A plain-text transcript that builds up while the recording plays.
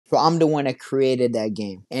So I'm the one that created that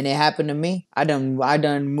game. And it happened to me. I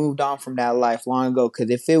done moved on from that life long ago. Cause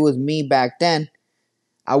if it was me back then,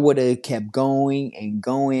 I would have kept going and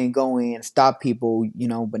going and going and stopped people,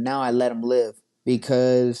 but now I let them live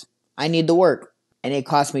because I need to work and it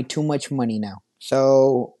costs me too much money now.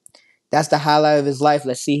 So that's the highlight of his life.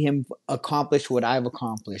 Let's see him accomplish what I've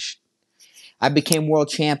accomplished. I became world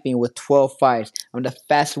champion with 12 fights. I'm the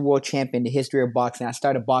fastest world champion in the history of boxing. I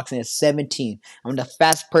started boxing at 17. I'm the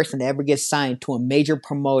fastest person to ever get signed to a major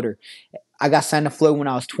promoter. I got signed to Floyd when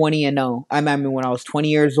I was 20 and 0. I mean, when I was 20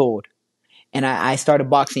 years old. And I started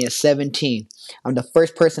boxing at 17. I'm the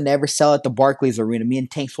first person to ever sell at the Barclays Arena. Me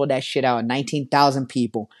and Tank sold that shit out, 19,000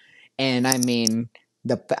 people. And I mean,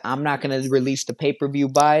 I'm not going to release the pay-per-view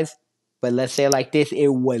buys, but let's say it like this, it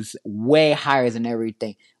was way higher than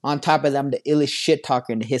everything. On top of that, I'm the illest shit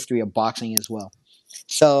talker in the history of boxing as well.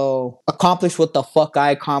 So, accomplish what the fuck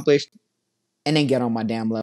I accomplished, and then get on my damn level.